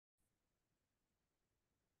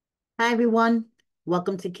Hi, everyone.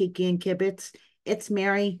 Welcome to Kiki and Kibbitz. It's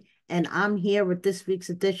Mary, and I'm here with this week's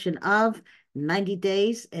edition of 90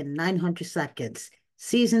 Days and 900 Seconds,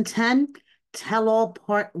 Season 10, Tell All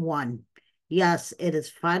Part 1. Yes, it is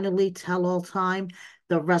finally tell all time,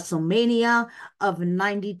 the WrestleMania of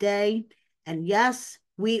 90 Day. And yes,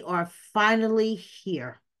 we are finally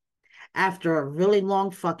here after a really long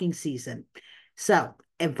fucking season. So,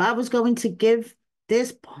 if I was going to give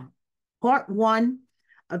this part one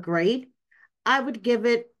a grade, I would give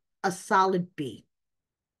it a solid B.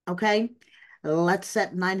 Okay. Let's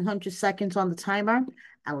set 900 seconds on the timer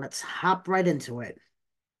and let's hop right into it.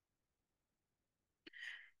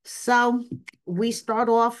 So we start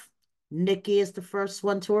off. Nikki is the first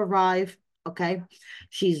one to arrive. Okay.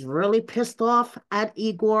 She's really pissed off at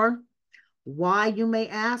Igor. Why, you may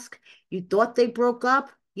ask? You thought they broke up?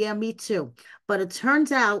 Yeah, me too. But it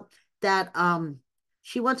turns out that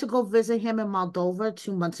she went to go visit him in Moldova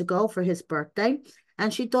 2 months ago for his birthday,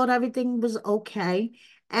 and she thought everything was okay.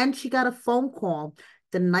 And she got a phone call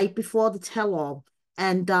the night before the tell-all,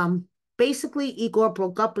 and basically Igor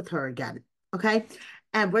broke up with her again. Okay,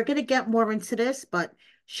 and we're gonna get more into this, but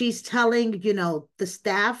she's telling the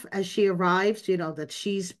staff as she arrives, that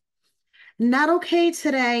she's not okay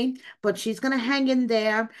today, but she's gonna hang in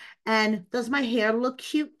there. And does my hair look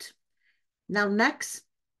cute? Now, next,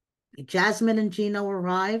 Jasmine and Gino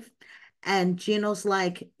arrive, and Gino's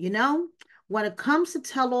like, when it comes to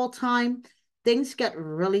tell all time, things get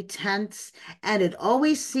really tense, and it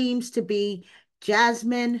always seems to be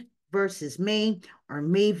Jasmine versus me, or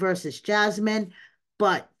me versus Jasmine.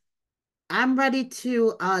 But I'm ready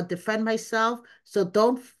to defend myself, so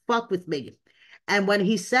don't fuck with me. And when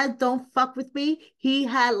he said don't fuck with me, he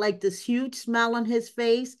had like this huge smile on his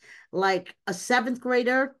face, like a seventh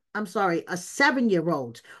grader. I'm sorry, a 7-year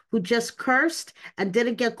old who just cursed and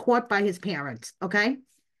didn't get caught by his parents. Okay.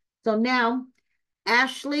 So now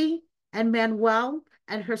Ashley and Manuel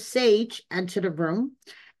and her sage enter the room.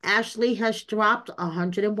 Ashley has dropped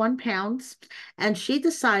 101 pounds, and she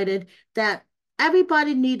decided that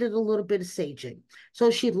everybody needed a little bit of saging. So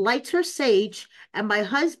she lights her sage, and my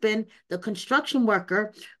husband, the construction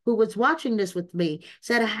worker who was watching this with me,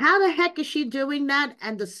 said, how the heck is she doing that?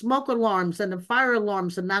 And the smoke alarms and the fire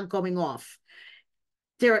alarms are not going off.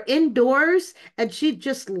 They're indoors and she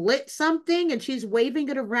just lit something and she's waving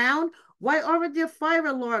it around. Why aren't there fire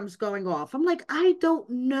alarms going off? I'm like, I don't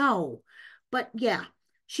know. But yeah,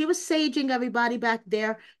 she was saging everybody back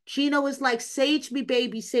there. Gino was like, sage me,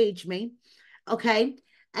 baby, sage me. Okay.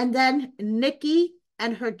 And then Nikki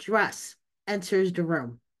and her dress enters the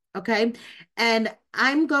room. Okay. And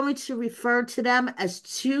I'm going to refer to them as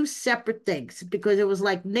two separate things because it was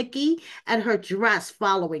like Nikki and her dress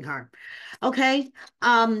following her. Okay.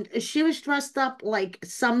 She was dressed up like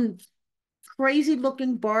some crazy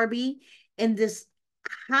looking Barbie in this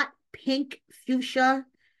hot pink fuchsia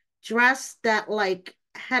dress that like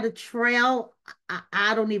had a trail.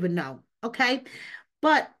 I don't even know. Okay.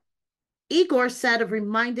 But Igor said it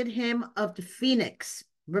reminded him of the Phoenix.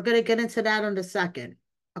 We're going to get into that in a second.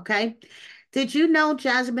 Okay. Did you know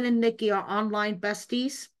Jasmine and Nikki are online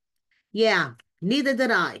besties? Yeah, neither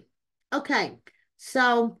did I. Okay.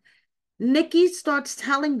 So Nikki starts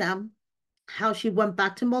telling them how she went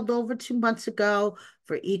back to Moldova 2 months ago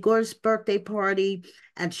for Igor's birthday party,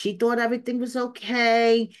 and she thought everything was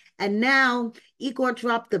okay. And now Igor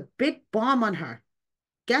dropped a big bomb on her.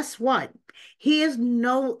 Guess what? He is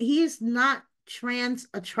not trans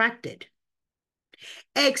attracted.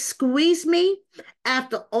 Excuse me?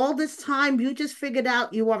 After all this time, you just figured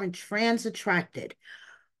out you aren't trans attracted.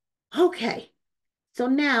 Okay, so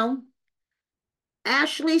now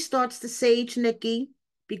Ashley starts to sage Nikki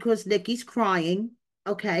because Nikki's crying.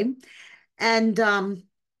 Okay. And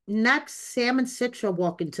next, Sam and Citra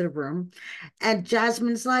walk into the room, and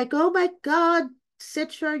Jasmine's like, oh my God,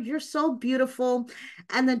 Citra, you're so beautiful.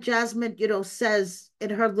 And then Jasmine, says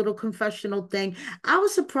in her little confessional thing, I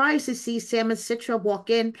was surprised to see Sam and Citra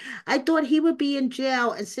walk in. I thought he would be in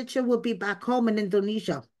jail and Citra would be back home in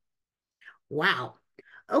Indonesia. Wow.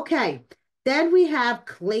 Okay. Then we have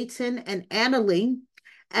Clayton and Annalie.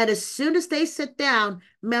 And as soon as they sit down,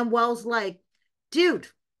 Manuel's like, dude,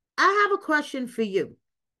 I have a question for you.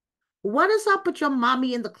 What is up with your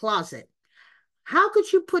mommy in the closet? How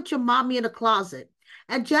could you put your mommy in a closet?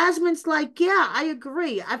 And Jasmine's like, yeah, I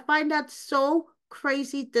agree. I find that so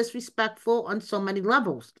crazy disrespectful on so many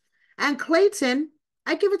levels. And Clayton,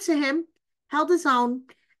 I give it to him, held his own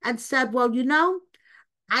and said, well,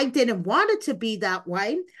 I didn't want it to be that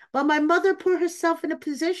way, but my mother put herself in a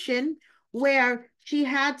position where she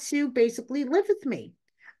had to basically live with me.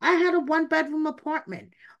 I had a one-bedroom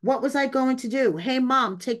apartment. What was I going to do? Hey,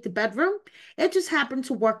 mom, take the bedroom. It just happened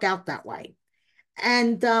to work out that way.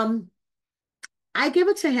 And I give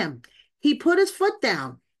it to him. He put his foot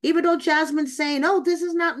down, even though Jasmine's saying, oh, this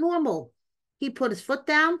is not normal. He put his foot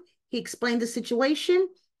down, he explained the situation,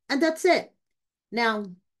 and that's it. Now,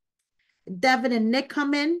 Devin and Nick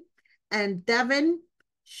come in, and Devin,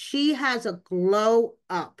 she has a glow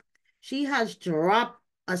up. She has dropped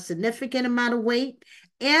a significant amount of weight,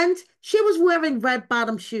 and she was wearing red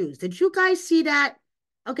bottom shoes. Did you guys see that?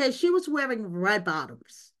 Okay, she was wearing red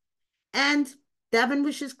bottoms. And Devin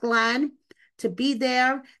was just glad to be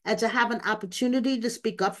there and to have an opportunity to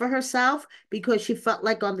speak up for herself because she felt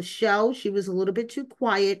like on the show she was a little bit too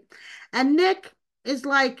quiet. And Nick is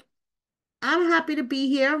like, I'm happy to be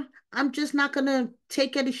here. I'm just not going to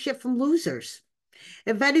take any shit from losers.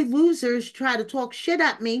 If any losers try to talk shit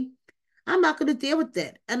at me, I'm not going to deal with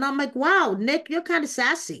it. And I'm like, wow, Nick, you're kind of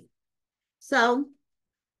sassy. So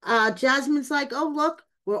Jasmine's like, oh, look,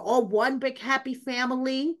 we're all one big happy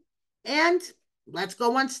family. And let's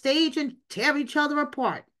go on stage and tear each other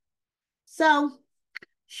apart. So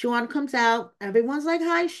Sean comes out. Everyone's like,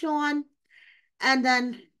 hi, Sean. And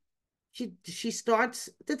then she starts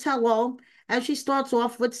the tell all, and she starts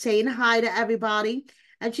off with saying hi to everybody.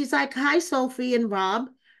 And she's like, hi, Sophie and Rob.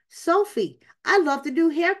 Sophie, I love the new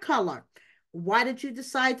hair color. Why did you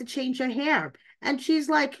decide to change your hair? And she's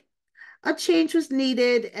like, a change was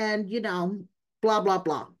needed, and blah, blah,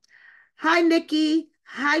 blah. Hi, Nikki.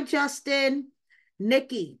 Hi, Justin.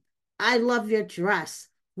 Nikki, I love your dress.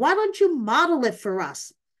 Why don't you model it for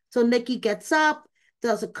us? So Nikki gets up,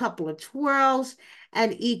 does a couple of twirls,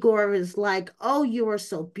 and Igor is like, oh, you are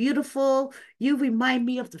so beautiful. You remind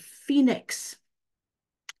me of the Phoenix.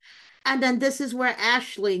 And then this is where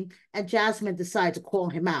Ashley and Jasmine decide to call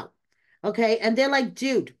him out. Okay. And they're like,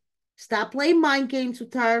 dude, stop playing mind games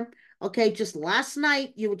with her. Okay. Just last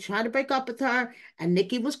night, you were trying to break up with her, and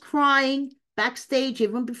Nikki was crying backstage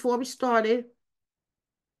even before we started.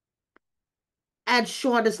 And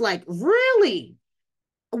Sean is like, really?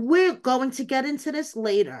 We're going to get into this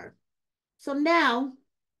later. So now,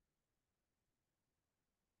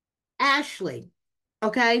 Ashley,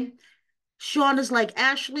 okay? Sean is like,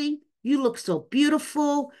 Ashley, you look so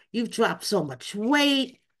beautiful. You've dropped so much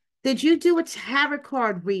weight. Did you do a tarot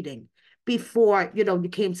card reading before, you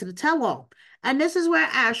came to the tell-all? And this is where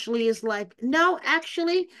Ashley is like, no,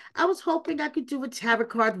 actually, I was hoping I could do a tarot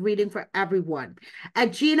card reading for everyone.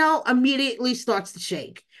 And Gino immediately starts to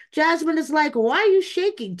shake. Jasmine is like, why are you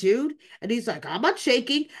shaking, dude? And he's like, I'm not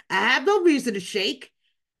shaking. I have no reason to shake.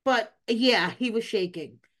 But yeah, he was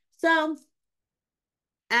shaking. So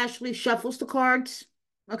Ashley shuffles the cards.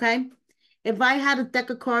 Okay. If I had a deck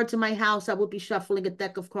of cards in my house, I would be shuffling a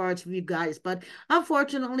deck of cards for you guys. But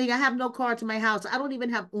unfortunately, I have no cards in my house. I don't even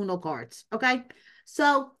have Uno cards. Okay.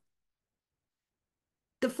 So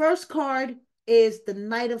the first card is the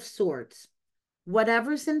Knight of Swords.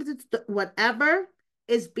 Whatever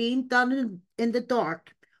is being done in the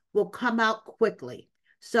dark will come out quickly.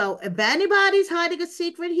 So if anybody's hiding a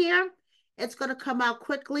secret here, it's going to come out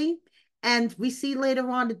quickly. And we see later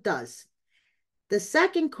on it does. The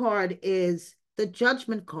second card is the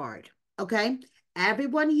Judgment card. Okay.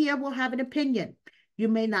 Everyone here will have an opinion. You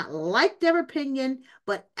may not like their opinion,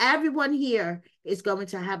 but everyone here is going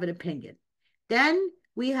to have an opinion. Then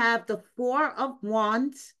we have the Four of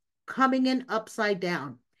Wands coming in upside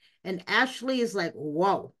down. And Ashley is like,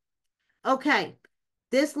 whoa. Okay.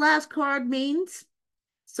 This last card means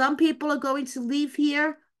some people are going to leave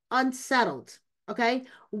here unsettled. Okay.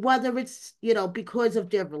 Whether it's, because of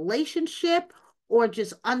their relationship or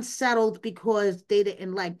just unsettled because they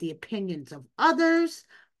didn't like the opinions of others.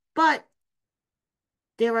 But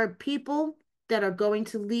there are people that are going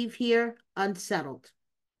to leave here unsettled.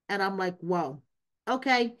 And I'm like, whoa.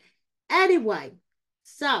 Okay. Anyway,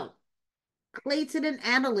 so Clayton and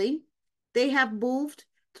Annalie, they have moved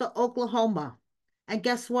to Oklahoma. And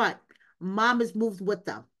guess what? Mom has moved with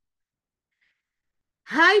them.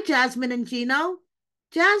 Hi, Jasmine and Gino.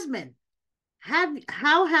 Jasmine,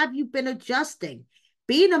 how have you been adjusting?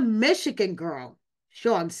 Being a Michigan girl,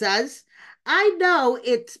 Sean says. I know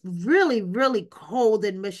it's really, really cold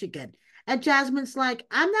in Michigan. And Jasmine's like,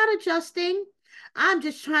 I'm not adjusting. I'm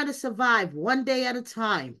just trying to survive one day at a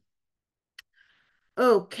time.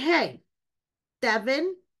 Okay.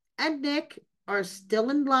 Devin and Nick are still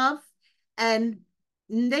in love. And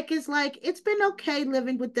Nick is like, it's been okay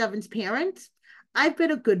living with Devin's parents. I've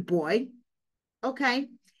been a good boy. Okay.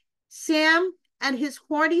 Sam and his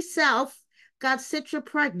horny self got Citra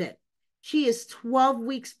pregnant. She is 12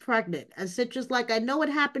 weeks pregnant. And Citra's like, I know it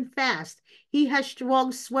happened fast. He has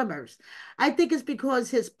strong swimmers. I think it's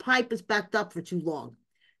because his pipe is backed up for too long.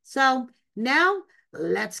 So now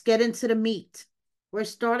let's get into the meat. We're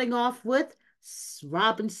starting off with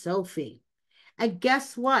Rob and Sophie. And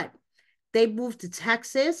guess what? They moved to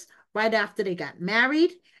Texas right after they got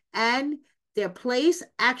married, and their place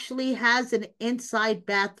actually has an inside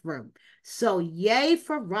bathroom. So, yay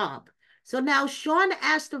for Rob. So now Sean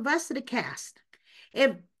asked the rest of the cast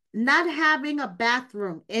if not having a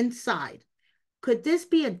bathroom inside, could this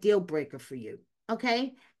be a deal breaker for you?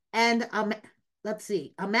 Okay. And let's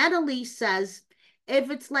see. Amanda Lee says if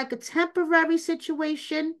it's like a temporary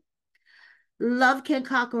situation, love can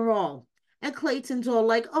conquer all. And Clayton's all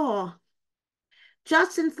like, oh,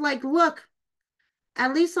 Justin's like, look,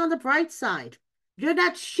 at least on the bright side, you're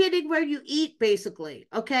not shitting where you eat, basically.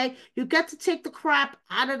 Okay. You get to take the crap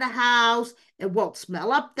out of the house. It won't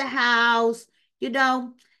smell up the house. You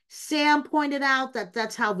know, Sam pointed out that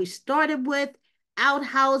that's how we started with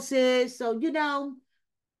outhouses. So,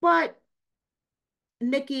 but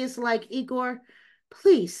Nikki is like, Igor,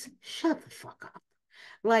 please shut the fuck up.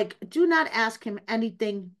 Like, do not ask him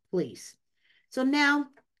anything, please. So now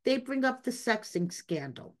they bring up the sexting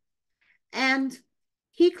scandal. And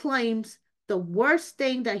he claims the worst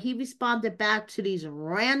thing that he responded back to these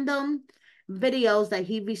random videos that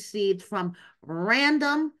he received from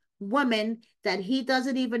random women that he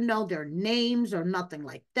doesn't even know their names or nothing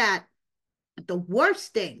like that. The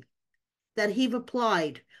worst thing that he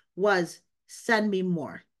replied was, send me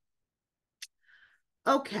more.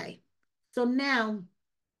 Okay, so now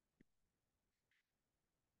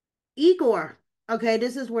Igor, okay,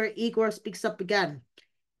 this is where Igor speaks up again.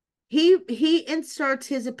 He inserts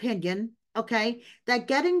his opinion, okay, that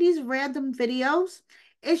getting these random videos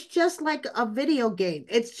is just like a video game.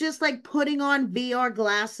 It's just like putting on VR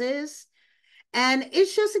glasses and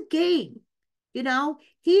it's just a game.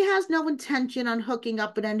 He has no intention on hooking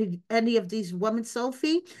up with any of these women,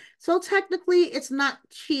 Sophie. So technically it's not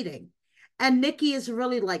cheating. And Nikki is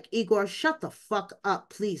really like, Igor, shut the fuck up,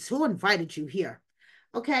 please. Who invited you here?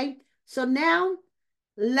 Okay. So now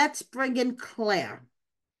let's bring in Claire.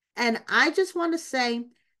 And I just want to say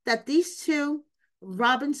that these two,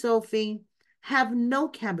 Rob and Sophie, have no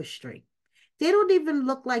chemistry. They don't even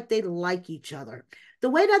look like they like each other. The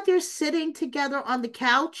way that they're sitting together on the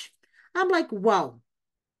couch, I'm like, whoa,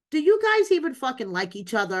 do you guys even fucking like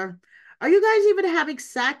each other? Are you guys even having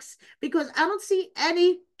sex? Because I don't see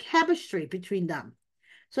any chemistry between them.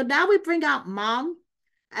 So now we bring out mom,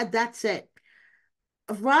 and that's it.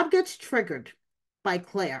 Rob gets triggered by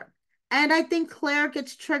Claire. And I think Claire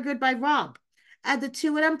gets triggered by Rob. And the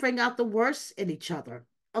two of them bring out the worst in each other.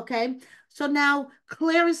 Okay. So now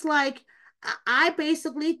Claire is like, I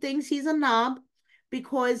basically thinks he's a knob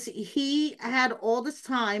because he had all this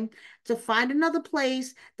time to find another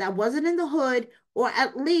place that wasn't in the hood or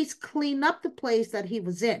at least clean up the place that he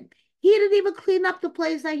was in. He didn't even clean up the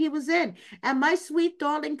place that he was in. And my sweet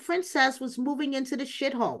darling princess was moving into the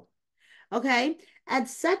shithole. Okay. And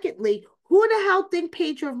secondly, who the hell think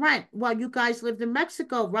paid your rent while you guys lived in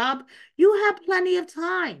Mexico, Rob? You had plenty of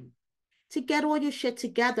time to get all your shit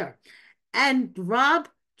together. And Rob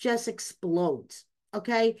just explodes.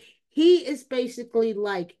 Okay. He is basically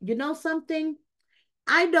like, you know something?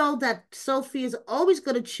 I know that Sophie is always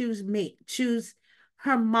going to choose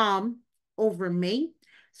her mom over me.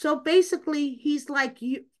 So basically, he's like,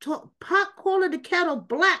 you pot calling the kettle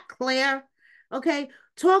black, Claire. Okay.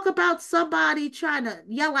 Talk about somebody trying to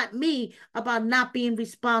yell at me about not being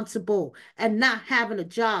responsible and not having a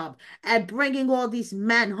job and bringing all these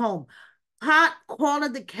men home. Pot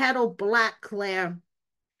calling the kettle black, Claire.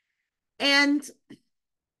 And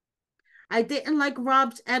I didn't like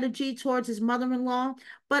Rob's energy towards his mother-in-law,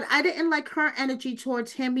 but I didn't like her energy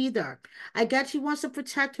towards him either. I guess she wants to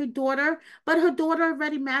protect her daughter, but her daughter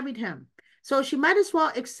already married him. So she might as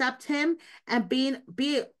well accept him and be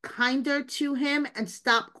kinder to him and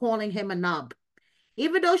stop calling him a knob.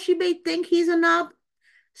 Even though she may think he's a knob,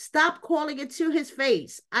 stop calling it to his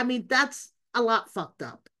face. I mean, that's a lot fucked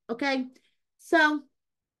up. Okay. So,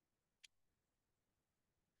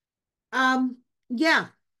 um, yeah.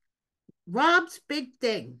 Rob's big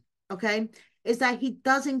thing, okay, is that he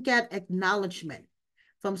doesn't get acknowledgement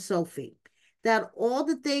from Sophie. That all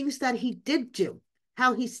the things that he did do,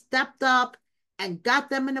 how he stepped up and got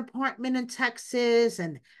them an apartment in Texas,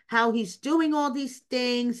 and how he's doing all these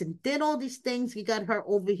things and did all these things, he got her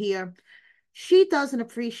over here. She doesn't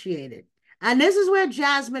appreciate it. And this is where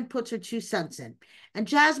Jasmine puts her 2 cents in. And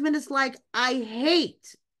Jasmine is like, I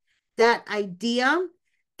hate that idea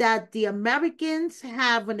that the Americans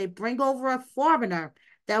have when they bring over a foreigner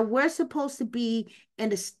that we're supposed to be in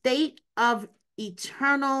a state of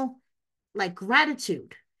eternal like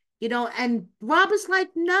gratitude, and Rob is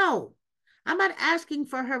like, no, I'm not asking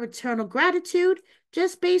for her eternal gratitude.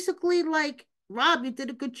 Just basically like, Rob, you did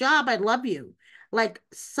a good job. I love you. Like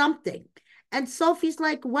something. And Sophie's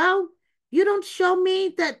like, well, you don't show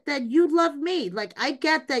me that you love me. Like I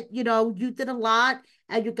get that, you did a lot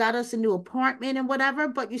and you got us a new apartment and whatever,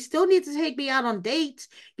 but you still need to take me out on dates.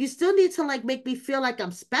 You still need to like make me feel like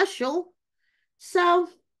I'm special. So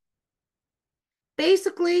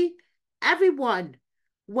basically, everyone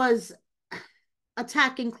was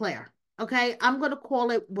attacking Claire. Okay, I'm gonna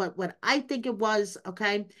call it what I think it was.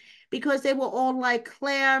 Okay, because they were all like,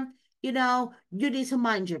 Claire, you need to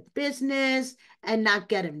mind your business and not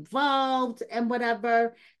get involved and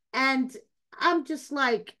whatever. And I'm just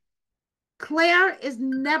like, Claire is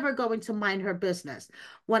never going to mind her business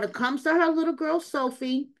when it comes to her little girl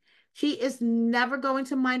Sophie. She is never going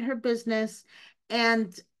to mind her business,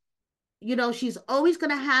 and she's always going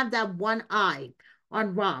to have that one eye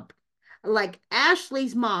on Rob. Like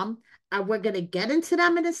Ashley's mom, and we're going to get into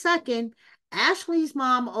them in a second. Ashley's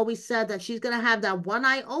mom always said that she's going to have that one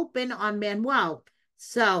eye open on Manuel.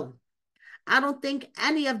 So I don't think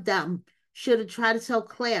any of them should have tried to tell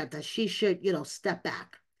Claire that she should, step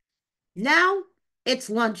back. Now it's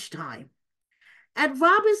lunchtime. And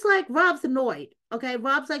Rob's annoyed. Okay.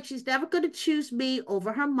 Rob's like, she's never going to choose me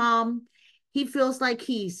over her mom. He feels like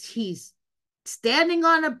he's standing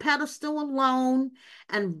on a pedestal alone,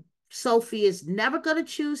 and Sophie is never going to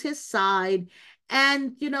choose his side.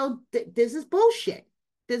 And, this is bullshit.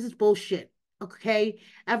 This is bullshit. Okay.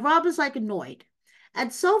 And Rob is like annoyed.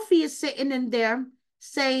 And Sophie is sitting in there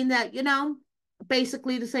saying that,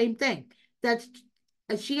 basically the same thing. That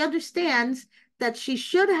she understands that she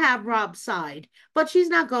should have Rob's side, but she's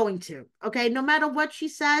not going to. Okay. No matter what she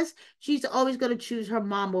says, she's always going to choose her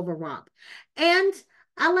mom over Rob. And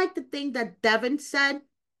I like the thing that Devin said.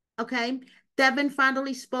 Okay. Devin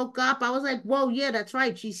finally spoke up. I was like, whoa, yeah, that's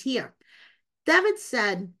right. She's here. Devin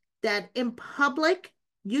said that in public,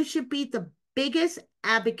 you should be the biggest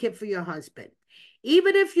advocate for your husband.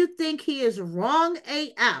 Even if you think he is wrong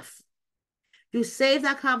AF, you save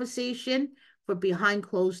that conversation for behind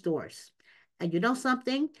closed doors. And you know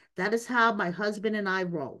something? That is how my husband and I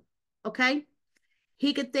roll. Okay?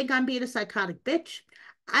 He could think I'm being a psychotic bitch.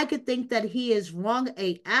 I could think that he is wrong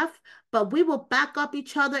AF, but we will back up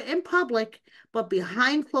each other in public, but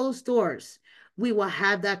behind closed doors, we will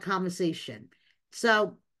have that conversation.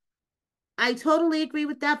 So I totally agree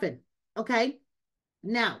with Devin. Okay?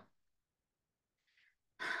 Now,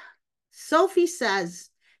 Sophie says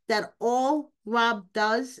that all Rob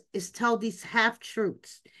does is tell these half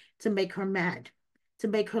truths to make her mad, to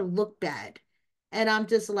make her look bad. And I'm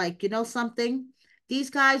just like, you know something? These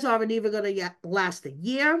guys aren't even going to last a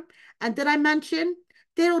year. And did I mention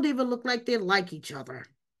they don't even look like they like each other?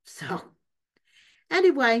 So,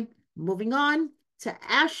 anyway, moving on to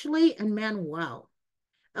Ashley and Manuel.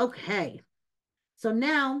 Okay, so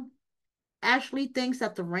now Ashley thinks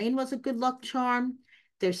that the rain was a good luck charm.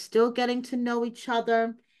 They're still getting to know each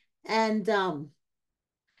other. And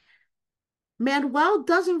Manuel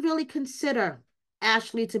doesn't really consider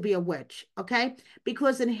Ashley to be a witch, okay?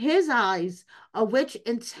 Because in his eyes, a witch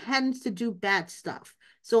intends to do bad stuff.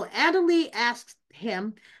 So Adelie asks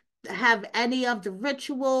him, have any of the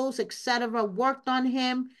rituals, etc., worked on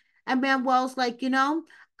him? And Manuel's like,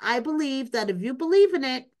 I believe that if you believe in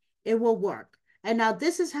it, it will work. And now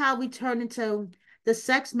this is how we turn into the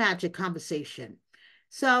sex magic conversation.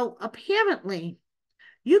 So apparently,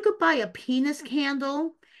 you could buy a penis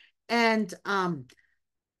candle and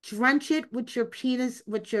drench it with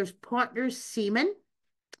with your partner's semen,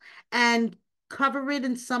 and cover it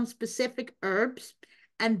in some specific herbs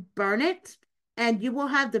and burn it, and you will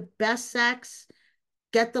have the best sex,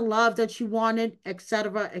 get the love that you wanted,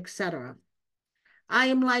 etc., etc. I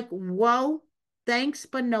am like, whoa, thanks,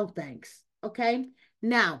 but no thanks. Okay.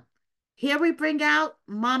 Now, here we bring out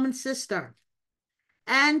mom and sister.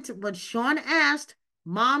 And when Sean asked,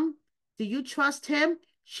 Mom, do you trust him?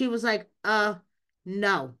 She was like,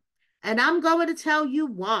 no. And I'm going to tell you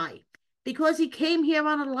why. Because he came here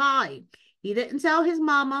on a lie. He didn't tell his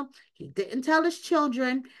mama, he didn't tell his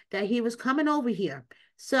children that he was coming over here.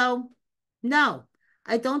 So, no,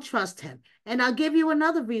 I don't trust him. And I'll give you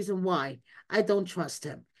another reason why I don't trust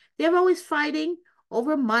him. They're always fighting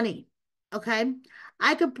over money. Okay.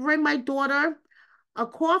 I could bring my daughter a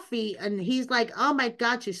coffee and he's like, oh my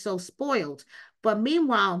God, you're so spoiled. But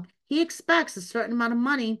meanwhile, he expects a certain amount of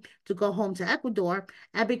money to go home to Ecuador.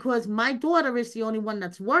 And because my daughter is the only one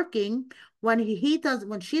that's working, when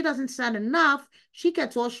she doesn't send enough, she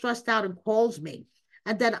gets all stressed out and calls me.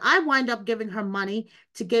 And then I wind up giving her money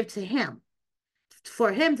to give to him,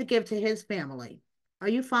 for him to give to his family. Are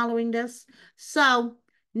you following this? So,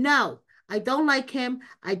 no, I don't like him.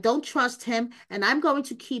 I don't trust him. And I'm going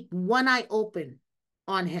to keep one eye open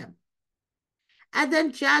on him. And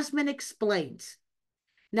then Jasmine explains.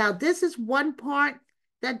 Now, this is one part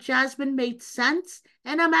that Jasmine made sense,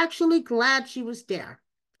 and I'm actually glad she was there.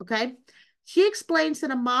 Okay. She explains to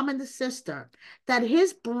the mom and the sister that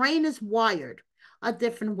his brain is wired a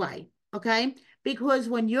different way. Okay. Because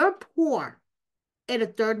when you're poor in a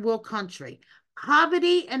third world country,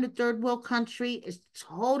 poverty in a third world country is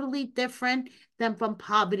totally different than from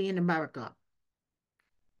poverty in America.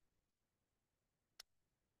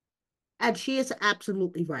 And she is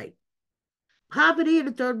absolutely right. Poverty in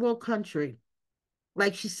a third world country,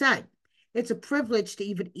 like she said, it's a privilege to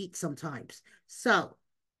even eat sometimes. So,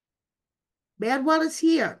 Manuel is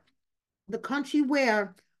here, the country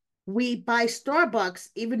where we buy Starbucks,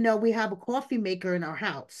 even though we have a coffee maker in our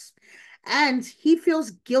house. And he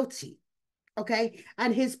feels guilty, okay?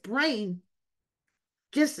 And his brain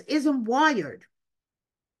just isn't wired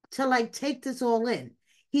to like take this all in.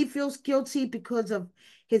 He feels guilty because of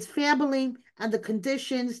his family and the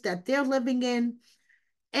conditions that they're living in.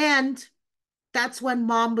 And that's when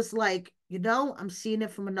mom was like, I'm seeing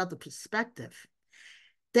it from another perspective.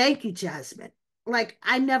 Thank you, Jasmine. Like,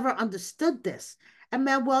 I never understood this. And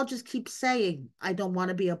Manuel just keeps saying, I don't want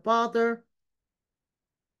to be a bother.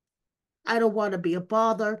 I don't want to be a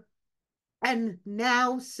bother. And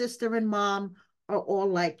now sister and mom are all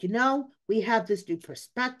like, we have this new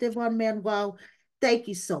perspective on Manuel. Thank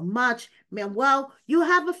you so much. Manuel, you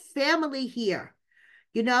have a family here.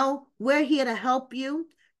 We're here to help you.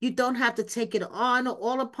 You don't have to take it on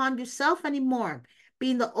all upon yourself anymore,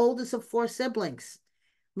 being the oldest of four siblings.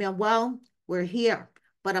 Manuel, we're here,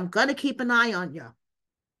 but I'm going to keep an eye on you.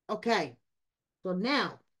 Okay. So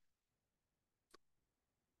now,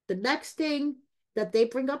 the next thing that they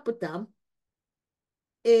bring up with them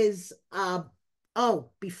is,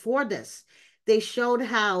 before this, they showed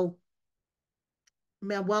how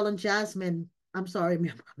Manuel and Jasmine, I'm sorry,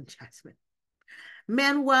 Manuel and Jasmine,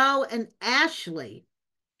 Manuel and Ashley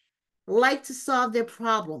like to solve their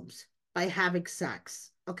problems by having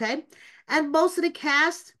sex. Okay. And most of the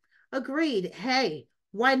cast agreed, hey,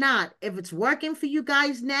 why not? If it's working for you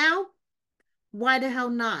guys now, why the hell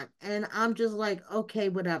not? And I'm just like, okay,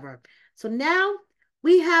 whatever. So now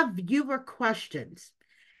we have viewer questions.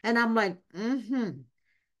 And I'm like,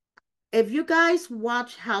 If you guys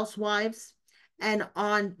watch Housewives and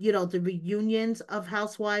on, the reunions of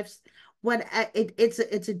Housewives, when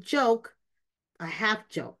it's a joke, a half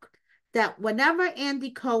joke, that whenever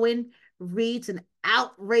Andy Cohen reads an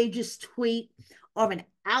outrageous tweet or an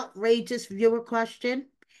outrageous viewer question,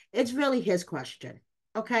 it's really his question.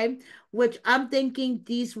 Okay. Which I'm thinking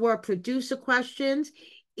these were producer questions.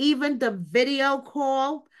 Even the video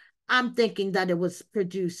call, I'm thinking that it was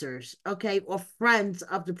producers, okay, or friends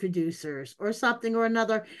of the producers or something or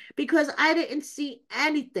another, because I didn't see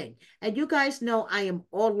anything. And you guys know I am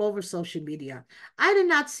all over social media. I did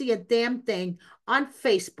not see a damn thing on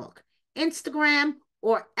Facebook, Instagram,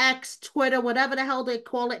 or X, Twitter, whatever the hell they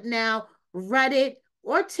call it now, Reddit,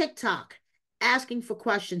 or TikTok, asking for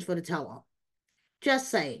questions for the tell-all. Just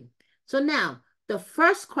saying. So now, the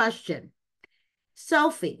first question,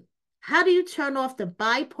 Sophie, how do you turn off the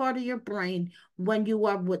bi part of your brain when you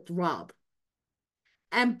are with Rob?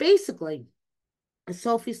 And basically,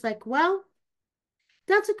 Sophie's like, well,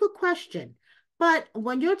 that's a good question. But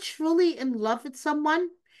when you're truly in love with someone,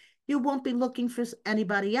 you won't be looking for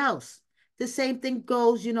anybody else. The same thing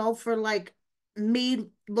goes, for like me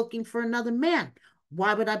looking for another man.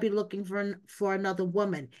 Why would I be looking for another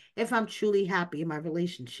woman if I'm truly happy in my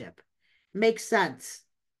relationship? Makes sense.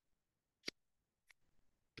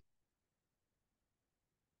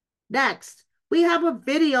 Next, we have a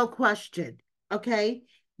video question. Okay.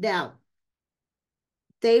 Now,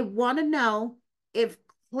 they want to know if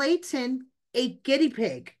Clayton ate guinea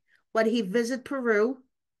pig when he visited Peru.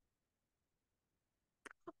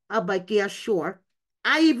 I'm like, yeah, sure.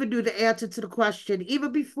 I even knew the answer to the question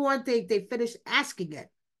even before they finished asking it.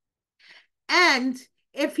 And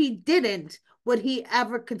if he didn't, would he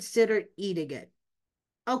ever consider eating it?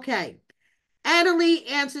 Okay. Annalie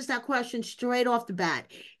answers that question straight off the bat.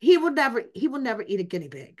 He will never eat a guinea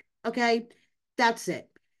pig. Okay. That's it.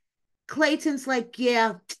 Clayton's like,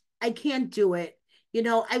 yeah, I can't do it.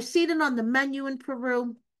 I've seen it on the menu in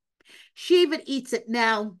Peru. She even eats it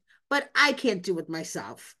now, but I can't do it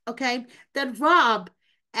myself. Okay. Then Rob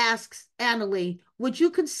asks Annalie, would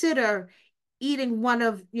you consider eating one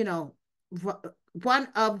of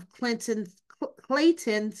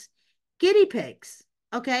Clayton's guinea pigs?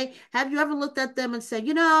 Okay. Have you ever looked at them and said,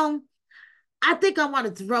 I think I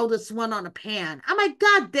want to throw this one on a pan. I'm like,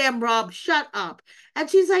 God damn, Rob, shut up. And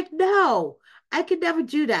she's like, no, I could never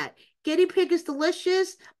do that. Guinea pig is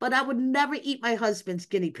delicious, but I would never eat my husband's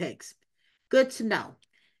guinea pigs. Good to know.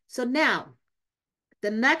 So now,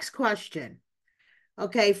 the next question,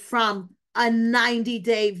 okay, from a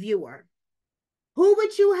 90-day viewer. Who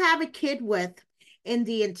would you have a kid with in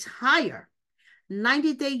the entire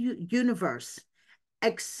 90-day universe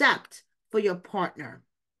except for your partner?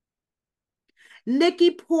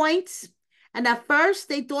 Nikki points, and at first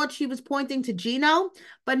they thought she was pointing to Gino,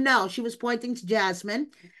 but no, she was pointing to Jasmine.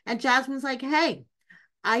 And Jasmine's like, hey,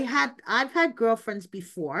 I've had girlfriends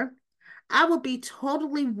before. I would be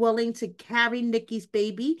totally willing to carry Nikki's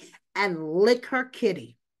baby and lick her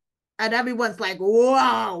kitty. And everyone's like,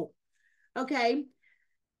 whoa. Okay.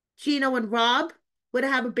 Gino and Rob would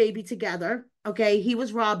have a baby together. Okay. He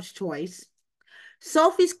was Rob's choice.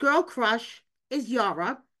 Sophie's girl crush is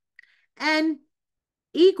Yara. And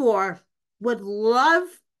Igor would love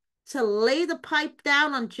to lay the pipe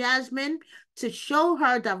down on Jasmine to show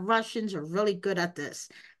her that Russians are really good at this.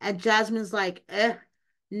 And Jasmine's like,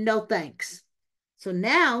 no thanks. So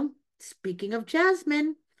now, speaking of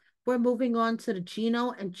Jasmine, we're moving on to the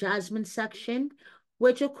Gino and Jasmine section,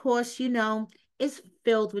 which, of course, is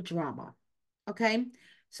filled with drama. Okay.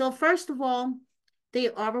 So, first of all, they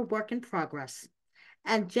are a work in progress.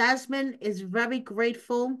 And Jasmine is very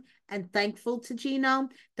grateful and thankful to Gino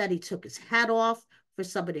that he took his hat off for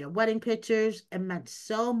some of their wedding pictures. It meant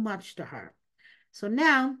so much to her. So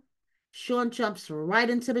now Sean jumps right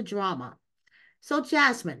into the drama. So,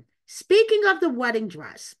 Jasmine, speaking of the wedding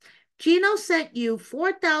dress, Gino sent you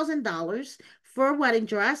 $4,000 for a wedding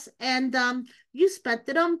dress, and you spent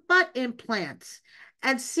it on butt implants.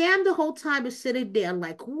 And Sam the whole time is sitting there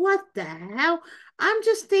like, what the hell? I'm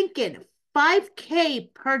just thinking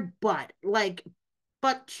 5K per butt, like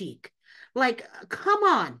butt cheek. Like, come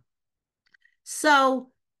on. So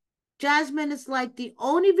Jasmine is like, the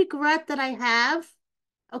only regret that I have,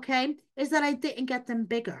 okay, is that I didn't get them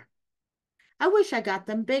bigger. I wish I got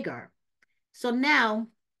them bigger. So now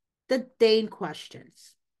the Dane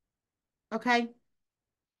questions. Okay.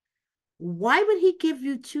 Why would he give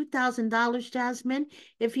you $2,000, Jasmine,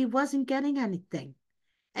 if he wasn't getting anything?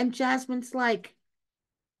 And Jasmine's like,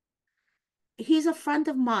 he's a friend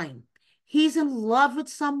of mine. He's in love with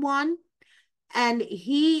someone and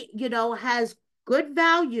he, has good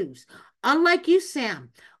values. Unlike you,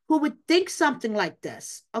 Sam, who would think something like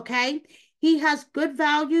this. Okay. He has good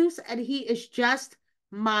values and he is just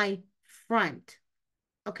my friend.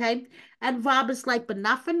 Okay. And Rob is like, but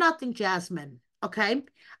not for nothing, Jasmine. Okay.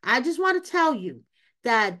 I just want to tell you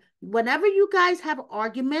that whenever you guys have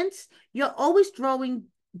arguments, you're always throwing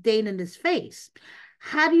Dane in his face.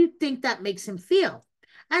 How do you think that makes him feel?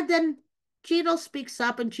 And then Gino speaks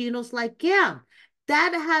up, and Gino's like, yeah,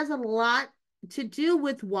 that has a lot to do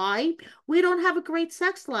with why we don't have a great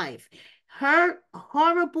sex life. Her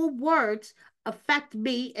horrible words affect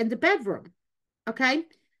me in the bedroom. Okay.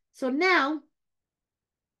 So now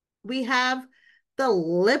we have the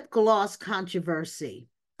lip gloss controversy.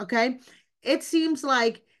 Okay. It seems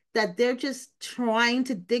like that they're just trying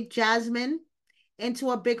to dig Jasmine into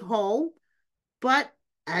a big hole. But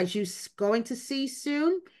as you're going to see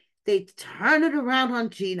soon, they turn it around on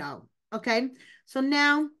Gino. Okay. So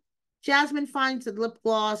now Jasmine finds the lip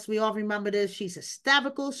gloss. We all remember this. She's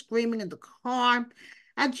hysterical, screaming in the car.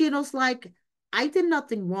 And Gino's like, I did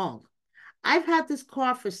nothing wrong. I've had this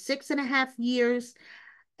car for 6.5 years.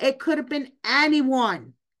 It could have been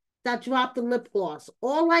anyone that dropped the lip gloss.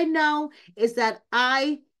 All I know is that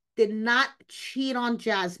I did not cheat on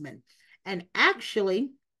Jasmine. And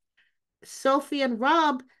actually, Sophie and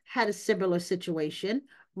Rob had a similar situation.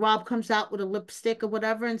 Rob comes out with a lipstick or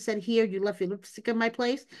whatever and said, here, you left your lipstick in my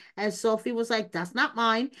place. And Sophie was like, that's not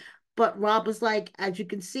mine. But Rob was like, as you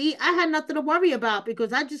can see, I had nothing to worry about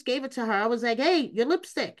because I just gave it to her. I was like, hey, your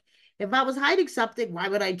lipstick. If I was hiding something, why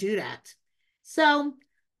would I do that? So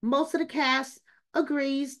most of the cast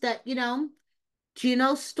agrees that,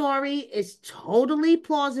 Gino's story is totally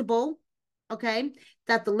plausible. Okay.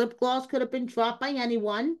 That the lip gloss could have been dropped by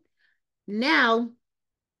anyone. Now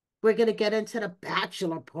we're going to get into the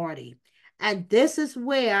bachelor party. And this is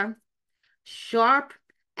where Sharp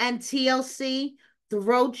and TLC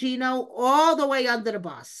throw Gino all the way under the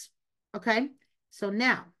bus. Okay. So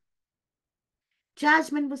now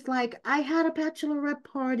Jasmine was like, I had a bachelorette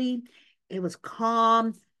party. It was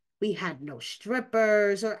calm. We had no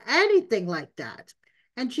strippers or anything like that.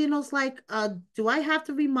 And Gino's like, do I have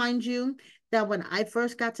to remind you that when I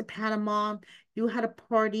first got to Panama, you had a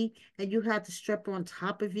party and you had the stripper on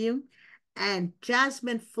top of you? And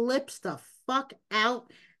Jasmine flips the fuck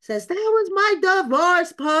out, says, that was my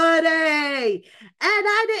divorce party. And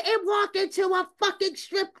I didn't walk into a fucking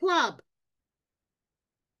strip club.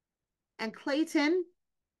 And Clayton,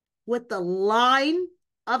 with the line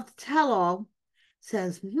of the tell-all,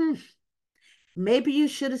 says, maybe you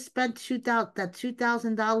should have spent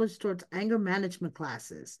 $2,000 towards anger management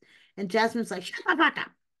classes. And Jasmine's like, shut the fuck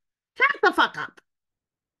up. Shut the fuck up.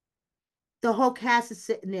 The whole cast is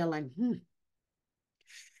sitting there like, hmm.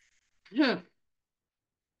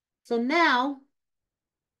 So now,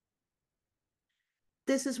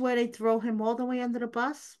 this is where they throw him all the way under the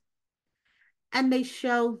bus and they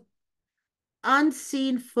show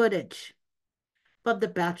unseen footage of the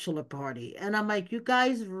bachelor party. And I'm like, you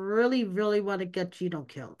guys really, really want to get Gino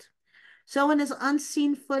killed. So in this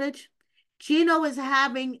unseen footage, Gino is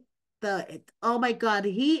having oh my God,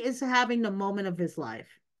 he is having the moment of his life.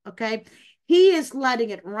 Okay. He is letting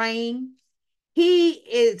it rain.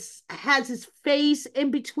 Has his face in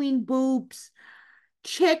between boobs.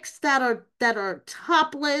 Chicks that are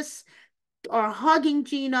topless are hugging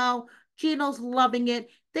Gino. Gino's loving it.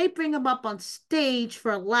 They bring him up on stage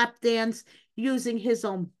for a lap dance using his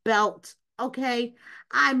own belt. Okay.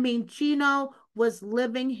 I mean, Gino was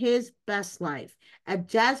living his best life. And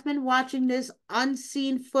Jasmine, watching this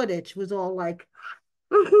unseen footage, was all like,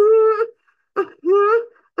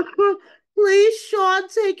 please, Sean,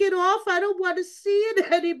 take it off. I don't want to see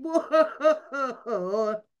it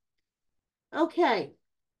anymore. Okay.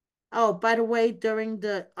 Oh, by the way, during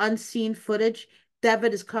the unseen footage,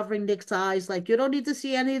 Devin is covering Nick's eyes, like, you don't need to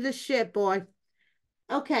see any of this shit, boy.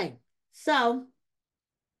 Okay, so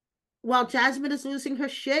while Jasmine is losing her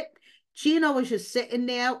shit, Gino is just sitting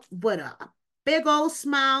there with a big old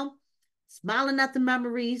smile, smiling at the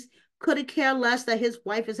memories, couldn't care less that his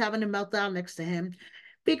wife is having a meltdown next to him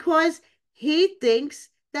because he thinks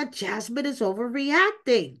that Jasmine is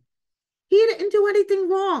overreacting. He didn't do anything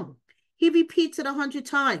wrong. He repeats it 100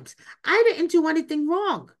 times. I didn't do anything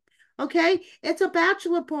wrong. Okay? It's a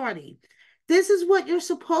bachelor party. This is what you're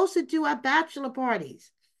supposed to do at bachelor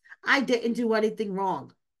parties. I didn't do anything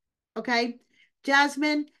wrong. Okay?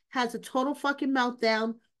 Jasmine has a total fucking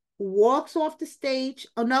meltdown, walks off the stage.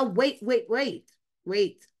 Oh, no, wait.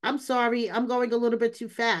 I'm sorry. I'm going a little bit too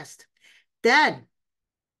fast. Then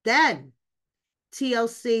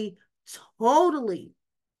TLC totally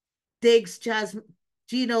digs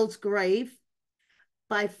Gino's grave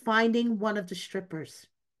by finding one of the strippers.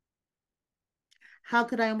 How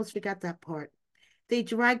could I almost forget that part? They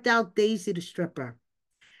dragged out Daisy, the stripper.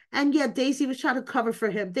 And yeah, Daisy was trying to cover for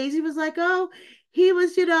him. Daisy was like, oh, he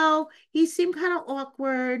was, he seemed kind of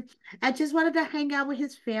awkward. I just wanted to hang out with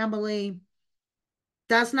his family.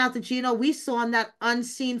 That's not the Gino we saw in that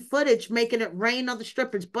unseen footage making it rain on the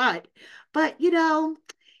stripper's butt. But,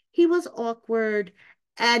 he was awkward.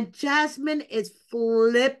 And Jasmine is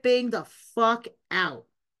flipping the fuck out.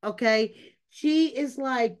 Okay. She is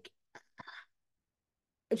like,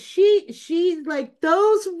 she's like,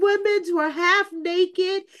 those women were half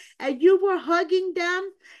naked and you were hugging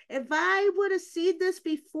them. If I would have seen this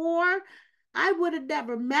before, I would have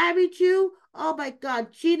never married you. Oh my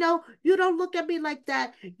God, Gino, you don't look at me like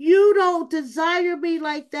that. You don't desire me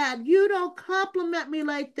like that. You don't compliment me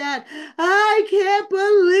like that. I can't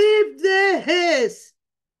believe this.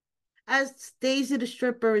 As Daisy the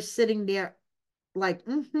stripper is sitting there like,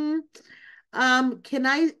 can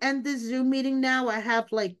I end this Zoom meeting now? I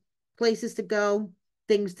have like places to go,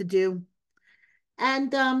 things to do.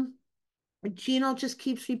 And Gino just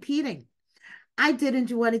keeps repeating, I didn't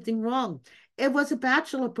do anything wrong. It was a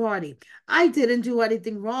bachelor party. I didn't do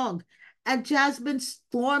anything wrong. And Jasmine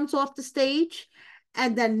storms off the stage,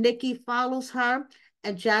 and then Nikki follows her,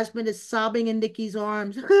 and Jasmine is sobbing in Nikki's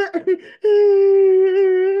arms,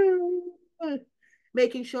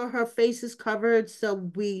 making sure her face is covered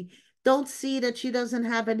so we don't see that she doesn't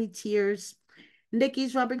have any tears.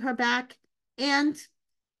 Nikki's rubbing her back, and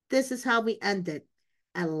this is how we end it.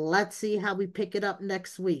 And let's see how we pick it up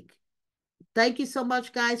next week. Thank you so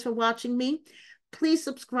much, guys, for watching me. Please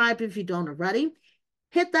subscribe if you don't already.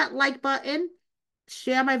 Hit that like button.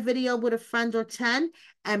 Share my video with a friend or 10.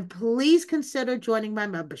 And please consider joining my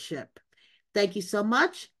membership. Thank you so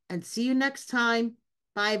much and see you next time.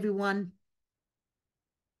 Bye, everyone.